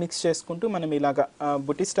గ్రే మిక్స్ చేసుకుంటూ మనం ఇలాగా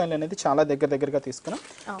బుటీ స్టైల్ అనేది చాలా దగ్గరగా లో తీసుకున్నాం.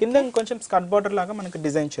 కింద ఇంకొంచెం స్కర్ట్ బార్డర్ లాగా మనకి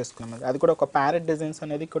డిజైన్ చేసుకున్నాం. అది కూడా ఒక ప్యారెట్ డిజైన్స్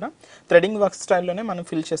అనేది కూడా థ్రెడింగ్ వర్క్ స్టైల్లోనే మనం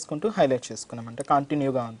ఫిల్ చేసుకుంటూ హైలైట్ చేసుకున్నాం. అంటే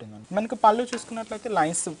కంటిన్యూగా ఉంటుంది. మనకి పళ్ళు చూసుకున్నట్లయితే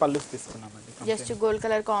లైన్స్ పళ్ళు తీసుకున్నామండి. జస్ట్ గోల్డ్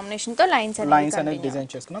కలర్ కాంబినేషన్ తో లైన్స్ అనేది డిజైన్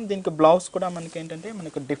చేసుకున్నాం. దీనికి బ్లౌజ్ కూడా మనకి ఏంటంటే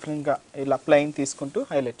మనకు డిఫరెంట్ గా ఇలా ప్లెయిన్ తీసుకుంటూ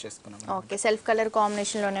హైలైట్ చేసుకున్నాం. ఓకే, సెల్ఫ్ కలర్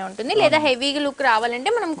కాంబినేషన్ లోనే ఉంటుంది. లేదా హెవీగా లుక్ రావాలంటే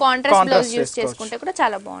మనం కాంట్రాస్ట్ బ్లౌజ్ యూస్ చేసుకుంటే కూడా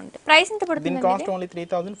చాలా బాగుంటుంది. ప్రైస్ ఎంత పడుతుంది? దీని కాస్ట్ ఓన్లీ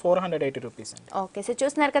 3480 రూపీస్ అండి. ఓకే, సో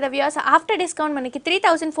చూస్తున్నారు కదా వ్యూయర్స్, ఆఫ్టర్ డిస్కౌంట్ మనకి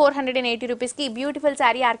 3480 రూపీస్ కి బ్యూటిఫుల్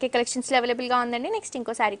సారీ ఆర్కే కలెక్షన్స్ లో అవైలబుల్ గా ఉందండి. నెక్స్ట్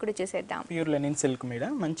ఇంకో సారీ కూడా చూసేద్దాం. ప్యూర్ లెనిన్ సిల్క్ మీద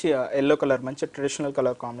మంచి ఎల్లో కలర్, మంచి ట్రెడిషనల్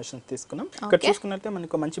కలర్ కాంబినేషన్ తీసుకున్నాం. ఇక్కడ చూసుకున్నట్లయితే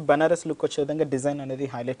మనకు మంచి బనారస్ లుక్ వచ్చే విధంగా డిజైన్ అనేది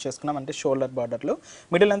హైలైట్ చేసుకున్నాం. అంటే షోల్డర్ బార్డర్ లో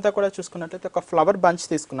మిడిల్ అంతా కూడా చూసుకున్నట్లయితే ఒక ఫ్లవర్ బంచ్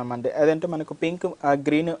తీసుకున్నాం అండి. అదంటే మనకు పింక్,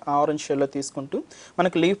 గ్రీన్, ఆరెంజ్ షేడ్ లో తీసుకుంటూ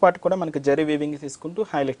మనకు లీవ్ పార్ట్ కూడా మనకు జరీ వీవింగ్ తీసుకుంటూ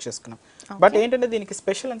హైలైట్ చేసుకున్నాం. బట్ ఏంటంటే దీనికి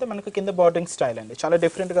స్పెషల్ అంటే మనకు కింద బార్డరింగ్ స్టైల్ అండి చాలా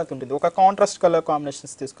డిఫరెంట్ గా ఉంటుంది. ఒక కాంట్రాస్ట్ కలర్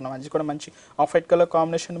కాంబినేషన్స్ తీసుకున్నాం. అది కూడా మంచి ఆఫ్ వైట్ కలర్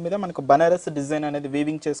కాంబినేషన్ మీద మనకు బనారస్ డిజైన్ అనేది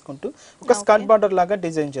వీవింగ్ చేసుకుంటూ ఒక స్కర్ట్ బార్డర్ లాగా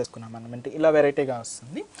డిజైన్ చేసుకున్నాం మనం. అంటే ఇలా వెరైటీగా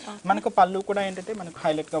వస్తుంది. మనకు పళ్ళు కూడా ఏంటంటే మనకు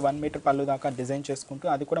హైలైట్ గా 1 మీటర్ పళ్ళు దాకా డిజైన్ చేసుకుంటూ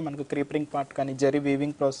అది కూడా మనకు క్రీపరింగ్ పార్ట్ కానీ జరీ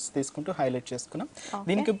వీవింగ్ ప్రాసెస్ తీసుకుంటూ హైలైట్ చేసుకున్నాం.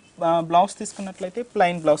 దీనికి బ్లౌజ్ తీసుకున్నట్లయితే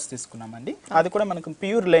ప్లెయిన్ బ్లౌజ్ తీసుకున్నాం అండి. అది కూడా మనకు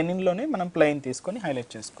ప్యూర్ లెనిన్ లోనే మనం ప్లెయిన్ తీసుకొని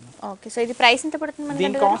హైలైట్ చేసుకున్నాం. ఓకే, సో ఇది ప్రైస్ ఎంత పడుతుంది మనకి?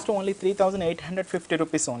 దీని కాస్ట్ ఓన్లీ 3850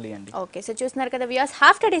 రూపీస్ ఓన్లీ అండి. ఓకే, సో చూస్తున్నారు కదా వ్యూయర్స్,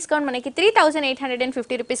 ఆఫ్టర్ డిస్కౌంట్ మనకి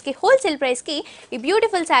 3850 రూపీస్ కి హోల్సేల్ ప్రైస్ కి ఈ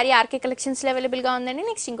బ్యూటిఫుల్ సారీ ఆర్కే కలెక్షన్స్ లో అవైలబుల్ గా ఉందండి.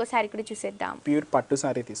 నెక్స్ట్ ఇంకో సారీ కూడా చూసేద్దాం. ప్యూర్ పట్టు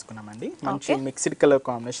సారీ తీసుకున్నామండి. మంచి మిక్స్డ్ కలర్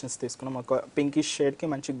కాంబినేషన్స్ తీసుకున్నాం. ఒక పింకిష్ షేడ్ కి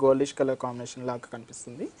మంచి గోల్డిష్ కలర్ కాంబినేషన్ లాగా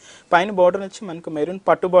కనిపిస్తుంది. పైన బార్డర్ వచ్చి మనకు మెరూన్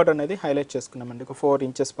పట్టు బార్డర్ అనేది హైలైట్ చేసుకున్నామండి. ఒక 4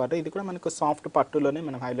 ఇంచెస్ బార్డర్. ఇది కూడా మనకు సాఫ్ట్ పట్టులోనే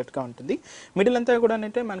మనం హైలైట్ గా ఉంటుంది. మిడిల్ అంతా కూడా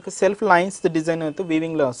అంటే మనకు సెల్ఫ్ లైన్స్ డిజైన్ అయితే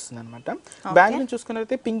వీవింగ్ లో వస్తుంది అనమాట. బ్యాక్ నుంచి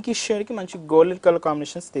చూసుకున్నట్లయితే పింకిష్ షేడ్ కి మంచి గోల్డెన్ కలర్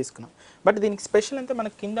కాంబినేషన్స్ తీసుకున్నాం. బట్ దీనికి స్పెషల్ అంటే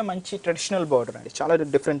మనకి కింద మంచి ట్రెడిషనల్ బార్డర్ అండి. చాలా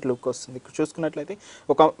డిఫరెంట్ లుక్ వస్తుంది. ఇక్కడ చూసుకున్నట్లయితే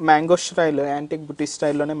ఒక మ్యాంగో స్టైల్, యాంటిక్ బుటీ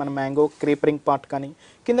స్టైల్లోనే మన మ్యాంగో క్రీపరింగ్ పార్ట్ కానీ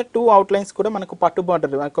కింద 2 అవుట్లైన్స్ కూడా మనకు పట్టు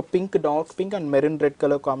బార్డర్, ఒక pink, dark pink and maroon red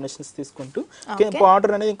colour combinations తీసుకుంటూ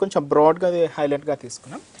బార్డర్ అనేది కొంచెం బ్రాడ్ గా హైలైట్ గా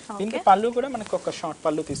తీసుకున్నాం. దీనికి పళ్ళు కూడా మనకు ఒక షార్ట్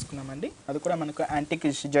పళ్ళు తీసుకున్నామండి. అది కూడా మనకు యాంటిక్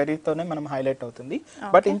జరీతోనే మనం హైలైట్ అవుతుంది.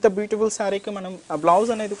 బట్ ఇంత బ్యూటిఫుల్ సారీకి మనం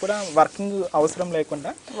బ్లౌజ్ అనేది కూడా వర్కింగ్ అవసరం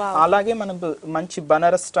లేకుండా అలాగే మనం మంచి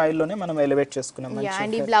బనారస్ స్టైల్లోనే మనం ఎలివేట్ చేసుకున్నాం.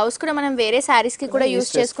 అండ్ ఈ బ్లౌజ్ కూడా మనం వేరే సారీస్ కి కూడా యూస్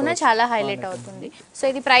చేసుకున్నా చాలా హైలైట్ అవుతుంది. సో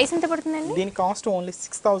ఇది ప్రైస్ ఎంత పడుతుందండి? దీని కాస్ట్ ఓన్లీ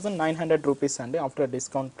 6900 రూపీస్ అండి after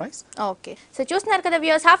discount price. Okay, so చూస్తున్నారు కదా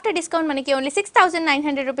వ్యూయర్స్, ఆఫ్టర్ డిస్కౌంట్ మనకి ఓన్లీ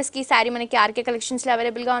 6900 రూపీస్ కి సారీ మనకి ఆర్కే కలెక్షన్స్ లో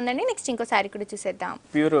అవైలబుల్ గా ఉందండి. నెక్స్ట్ ఇంకో సారీ కూడా చూసేద్దాం.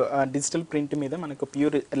 ప్యూర్ డిజిటల్ ప్రింట్ మీద మనకు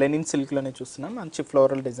ప్యూర్ లెనిన్ సిల్క్ లోనే చూస్తున్నాం. మంచి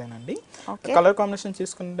ఫ్లోరల్ డిజైన్ అండి. కలర్ కాంబినేషన్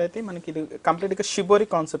చూసుకున్నట్లయితే మనకి ఇది కంప్లీట్ గా షిబోరి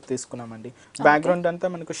కాన్సెప్ట్ తీసుకున్నామండి. బ్యాక్గ్రౌండ్ అంతా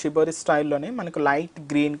మనకు షిబోరి స్టైల్లోనే మనకు లైట్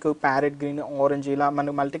గ్రీన్ కు ప్యారెట్ గ్రీన్, ఆరెంజ్ ఇలా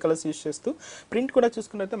మనకు మల్టీ కలర్స్ యూస్ చేస్తూ ప్రింట్ కూడా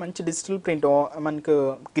చూసుకున్నట్లయితే మంచి డిజిటల్ ప్రింట్ మనకు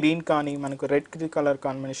గ్రీన్ కానీ మనకు రెడ్ కలర్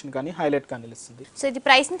కాంబినేషన్ కానీ హైలైట్ గా నిలుస్తుంది. సో ఇది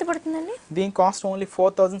ప్రైస్ ఎంత పడుతుందండి? దీని కాస్ట్ ఓన్లీ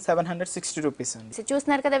 4760 రూపీస్ అండి. సో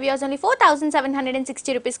చూస్తున్నారు కదా వ్యూయర్స్, ఓన్లీ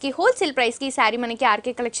 4760 రూపీస్ కి హోల్సేల్ ప్రైస్ కి సారీ మనకి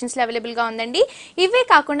ఆర్కే కలెక్షన్స్ లో అవైలబుల్ గా ఉందండి. ఇవే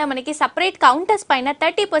కాకుండా మనకి సెపరేట్ కౌంటర్స్ పైన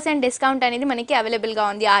 30% డిస్కౌంట్ అనేది మనకి అవైలబుల్ గా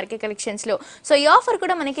ఉంది ఆర్కే కలెక్షన్స్ లో. సో ఈ ఆఫర్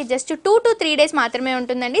కూడా మనకి జస్ట్ 2 to 3 డేస్ మాత్రమే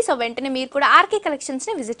ఉంటుందండి. సో వెంటనే మీరు కూడా ఆర్కే కలెక్షన్స్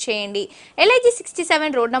ని విజిట్ చేయండి. LIG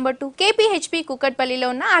 67 రోడ్ నెంబర్ 2 KPHP కుక్కట్పల్లిలో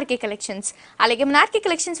ఉన్న ఆర్కే కలెక్షన్స్. అలాగే మన ఆర్కే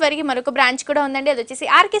కలెక్షన్స్ వరకు మరొక బ్రాంచ్ కూడా ఉందండి. అది వచ్చేసి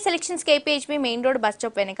RK selections KPHP main road bus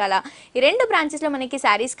stop వెనకాల. ఈ 2 బ్రాంచెస్ లో మనకి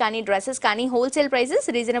సారీస్ కానీ డ్రెస్సెస్ కానీ హోల్సేల్ ప్రైసెస్,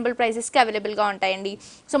 రీజనబుల్ ప్రైసెస్ కి అవైలబుల్ గా ఉంటాయండి.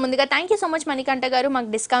 సో ముందుగా thank you so much Manikanta గారు, మాకు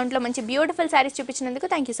డిస్కౌంట్ లో మంచి beautiful saris చూపించినందుకు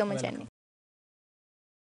thank you so much అండి.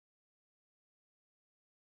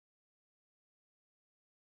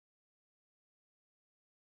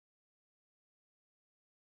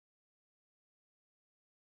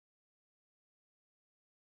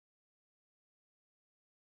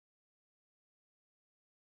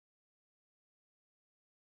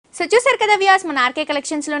 సో చూసారు కదా వ్యూయర్స్, మన ఆర్కే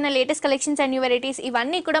కలెక్షన్స్ లో ఉన్న latest collections and new varieties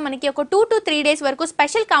ఇవన్నీ కూడా మనకి ఒక 2 to 3 డేస్ వరకు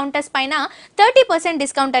స్పెషల్ కౌంటర్స్ పైన 30%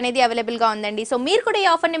 డిస్కౌంట్ అనేది అవైలబుల్ గా ఉందండి. సో మీరు కూడా ఈ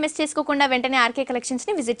ఆఫర్ ని మిస్ చేసుకోకుండా వెంటనే ఆర్కే కలెక్షన్స్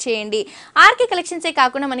ని విజిట్ చేయండి. ఆర్కే కలెక్షన్స్ ఏ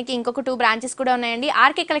కాకుండా మనకి ఇంకొక 2 బ్రాంచెస్ కూడా ఉన్నాయండి.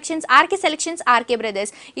 RK collections, RK selections, RK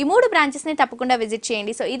brothers. ఈ 3 బ్రాంచెస్ ని తప్పకుండా విజిట్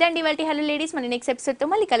చేయండి. సో ఇదండి ఇవాల్టి హలో లేడీస్, మన నెక్స్ట్ ఎపిసోడ్ తో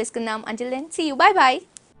మళ్ళీ కలుసుకుందాం. Until then see you, by by.